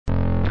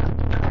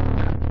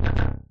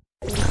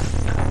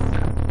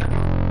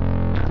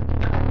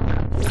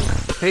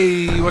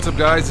Hey, what's up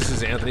guys? This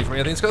is Anthony from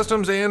Anthony's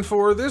Customs, and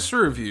for this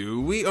review,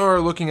 we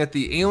are looking at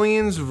the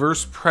Aliens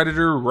vs.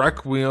 Predator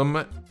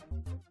Requiem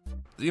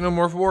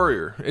Xenomorph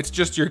Warrior. It's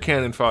just your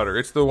cannon fodder.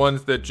 It's the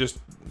ones that just,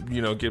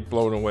 you know, get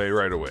blown away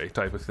right away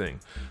type of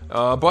thing.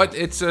 But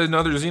it's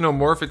another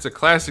Xenomorph. It's a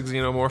classic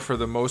Xenomorph for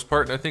the most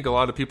part, and I think a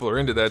lot of people are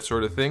into that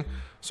sort of thing.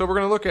 So we're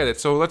going to look at it.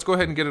 So let's go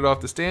ahead and get it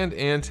off the stand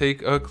and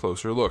take a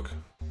closer look.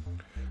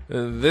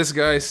 This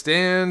guy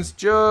stands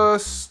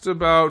just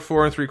about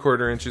 4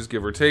 3/4 inches,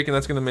 give or take, and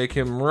that's going to make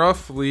him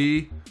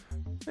roughly,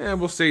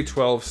 we'll say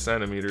 12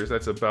 centimeters.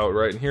 That's about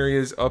right. And here he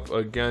is up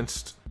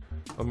against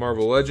a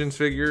Marvel Legends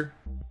figure.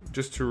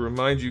 Just to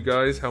remind you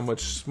guys how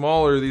much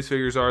smaller these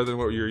figures are than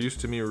what you're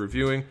used to me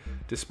reviewing.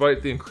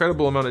 Despite the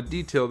incredible amount of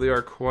detail, they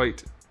are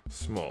quite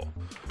small.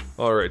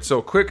 Alright,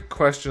 so quick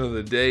question of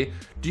the day.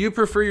 Do you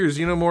prefer your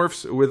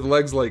Xenomorphs with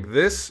legs like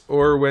this,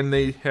 or when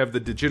they have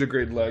the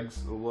digitigrade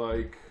legs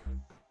like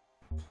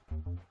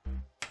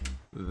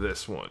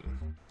this one?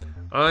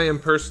 I am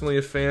personally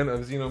a fan of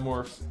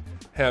Xenomorphs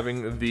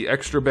having the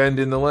extra bend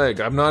in the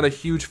leg. I'm not a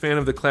huge fan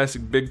of the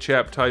classic big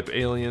chap type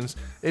aliens.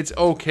 It's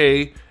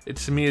okay. It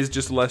to me is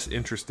just less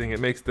interesting. It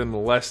makes them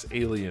less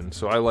alien.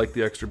 So I like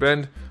the extra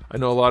bend. I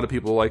know a lot of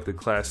people like the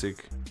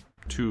classic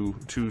two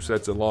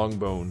sets of long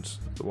bones,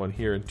 the one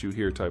here and two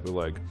here type of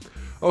leg.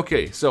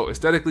 Okay, so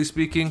aesthetically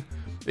speaking,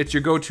 it's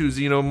your go-to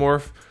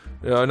Xenomorph.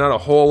 Not a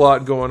whole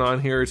lot going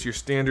on here. It's your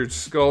standard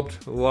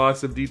sculpt.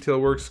 Lots of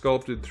detail work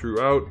sculpted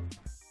throughout.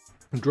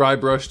 Dry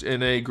brushed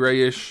in a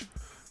grayish,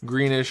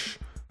 greenish,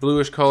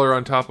 bluish color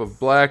on top of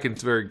black, and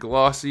it's very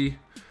glossy.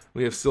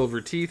 We have silver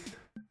teeth,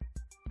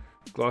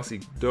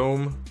 glossy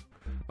dome.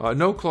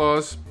 No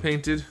claws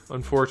painted,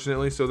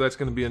 unfortunately, so that's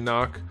going to be a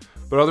knock.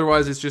 But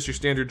otherwise, it's just your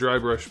standard dry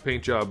brush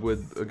paint job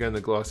with, again,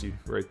 the glossy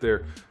right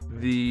there.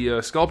 The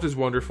sculpt is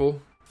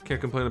wonderful. Can't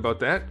complain about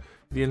that.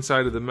 The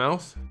inside of the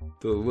mouth,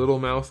 the little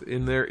mouth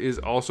in there, is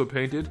also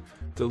painted.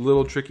 It's a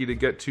little tricky to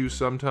get to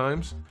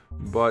sometimes,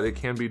 but it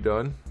can be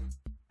done.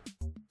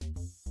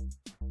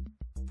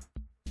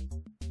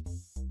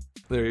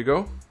 There you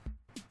go.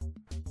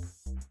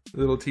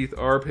 Little teeth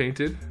are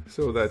painted,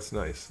 so that's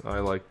nice. I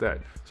like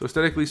that. So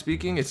aesthetically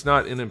speaking, it's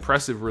not an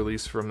impressive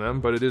release from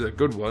them, but it is a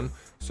good one.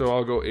 So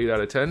I'll go 8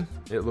 out of 10.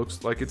 It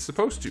looks like it's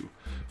supposed to.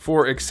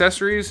 For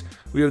accessories,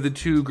 we have the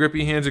 2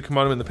 grippy hands that come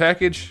on them in the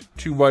package,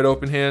 2 wide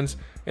open hands,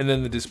 and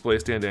then the display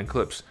stand and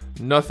clips.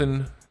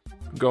 Nothing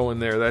going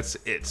there, that's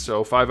it.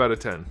 So 5 out of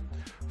 10.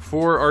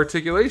 For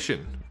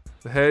articulation,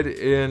 the head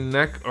and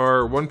neck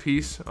are one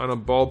piece on a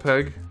ball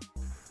peg.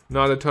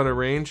 Not a ton of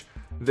range.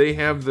 They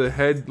have the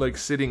head like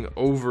sitting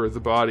over the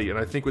body, and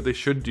I think what they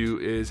should do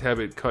is have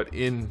it cut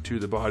into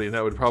the body, and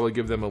that would probably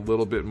give them a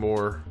little bit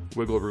more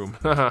wiggle room.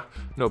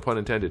 No pun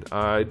intended.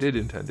 I did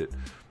intend it.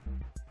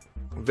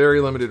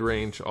 Very limited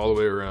range all the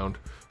way around.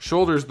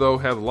 Shoulders, though,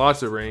 have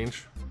lots of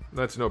range.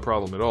 That's no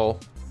problem at all.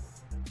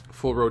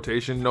 Full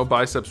rotation, no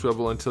bicep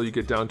swivel until you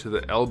get down to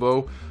the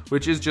elbow,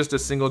 which is just a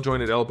single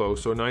jointed elbow,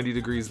 so 90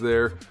 degrees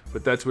there,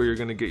 but that's where you're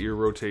going to get your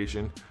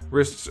rotation.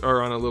 Wrists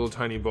are on a little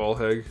tiny ball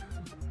peg.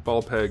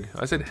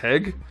 I said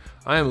heg?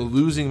 I am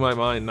losing my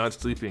mind, not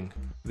sleeping.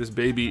 This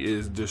baby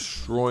is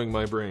destroying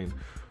my brain.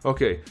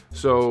 Okay,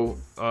 so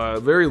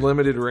very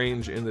limited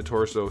range in the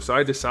torso.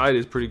 Side to side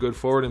is pretty good.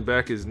 Forward and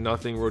back is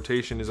nothing.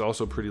 Rotation is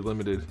also pretty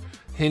limited.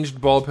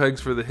 Hinged ball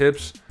pegs for the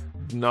hips.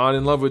 Not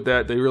in love with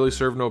that. They really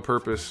serve no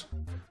purpose.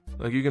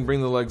 Like, you can bring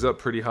the legs up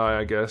pretty high,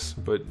 I guess,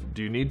 but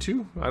do you need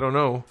to? I don't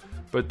know.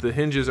 But the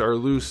hinges are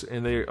loose,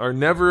 and they are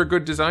never a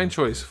good design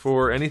choice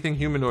for anything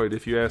humanoid,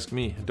 if you ask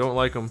me. Don't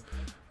like them.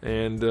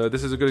 And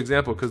this is a good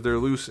example because they're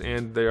loose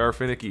and they are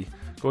finicky.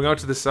 Going out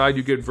to the side,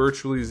 you get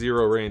virtually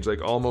zero range,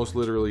 like almost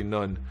literally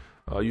none.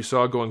 You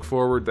saw going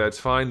forward, that's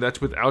fine.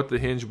 That's without the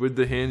hinge. With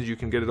the hinge, you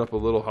can get it up a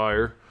little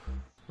higher.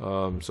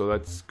 So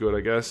that's good, I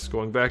guess.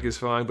 Going back is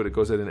fine, but it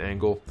goes at an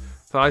angle.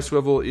 Thigh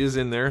swivel is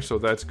in there, so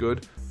that's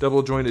good.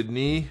 Double jointed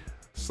knee,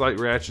 slight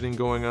ratcheting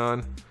going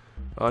on.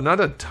 Not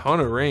a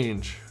ton of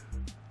range,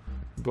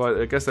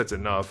 but I guess that's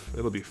enough.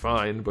 It'll be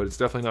fine, but it's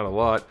definitely not a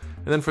lot.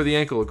 And then for the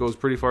ankle, it goes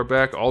pretty far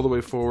back, all the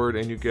way forward,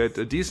 and you get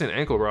a decent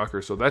ankle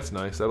rocker, so that's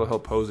nice. That'll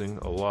help posing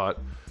a lot.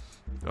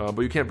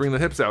 But you can't bring the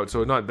hips out,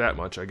 so not that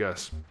much, I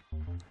guess.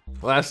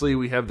 Lastly,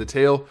 we have the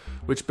tail,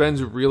 which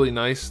bends really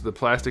nice. The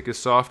plastic is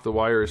soft, the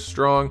wire is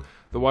strong.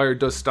 The wire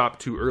does stop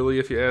too early,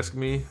 if you ask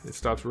me. It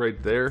stops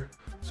right there,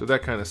 so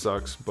that kind of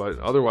sucks, but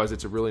otherwise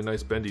it's a really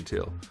nice bendy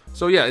tail.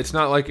 So yeah, it's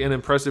not like an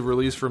impressive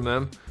release from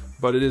them,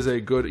 but it is a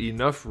good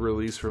enough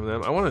release from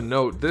them. I want to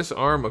note, this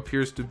arm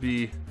appears to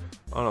be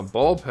on a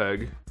ball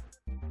peg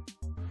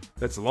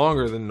that's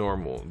longer than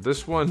normal.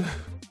 This one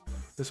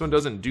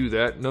doesn't do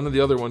that. None of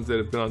the other ones that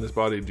have been on this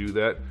body do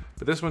that,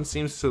 but this one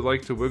seems to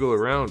like to wiggle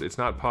around. It's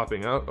not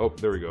popping out. Oh,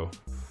 there we go.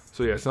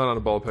 So yeah, it's not on a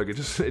ball peg.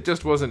 It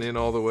just wasn't in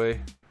all the way.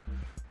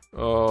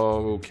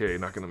 Oh, okay,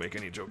 not gonna make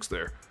any jokes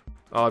there.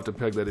 I'll have to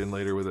peg that in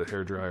later with a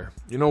hairdryer.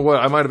 You know what?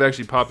 I might have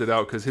actually popped it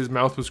out because his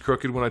mouth was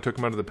crooked when I took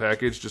him out of the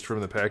package, just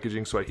from the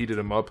packaging, so I heated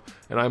him up,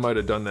 and I might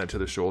have done that to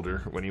the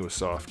shoulder when he was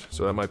soft,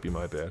 so that might be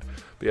my bad.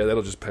 But yeah,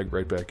 that'll just peg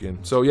right back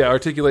in. So yeah,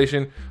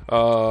 articulation,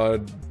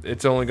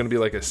 it's only going to be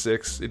like a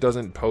 6. It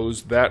doesn't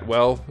pose that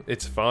well.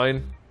 It's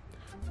fine,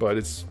 but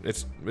it's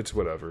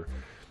whatever.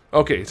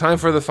 Okay, time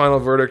for the final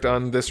verdict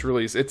on this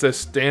release. It's a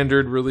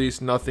standard release,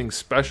 nothing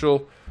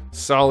special.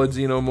 Solid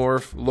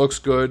Xenomorph, looks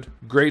good,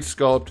 great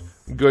sculpt,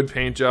 good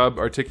paint job.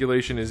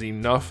 Articulation is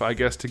enough, I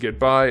guess, to get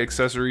by.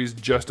 Accessories,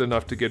 just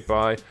enough to get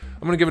by.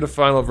 I'm going to give it a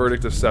final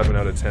verdict of 7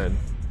 out of 10.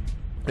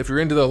 If you're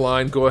into the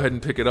line, go ahead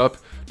and pick it up.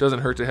 Doesn't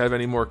hurt to have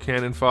any more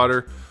cannon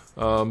fodder,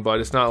 but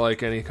it's not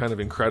like any kind of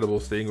incredible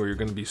thing where you're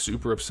going to be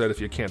super upset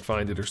if you can't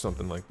find it or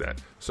something like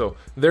that. So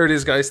there it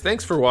is, guys.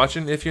 Thanks for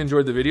watching. If you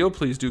enjoyed the video,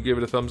 please do give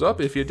it a thumbs up.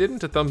 If you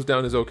didn't, a thumbs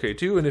down is okay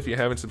too. And if you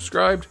haven't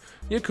subscribed,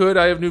 you could.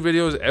 I have new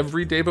videos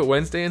every day but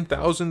Wednesday and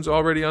thousands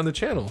already on the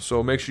channel.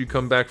 So make sure you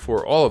come back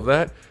for all of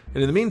that.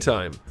 And in the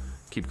meantime,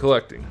 keep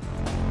collecting.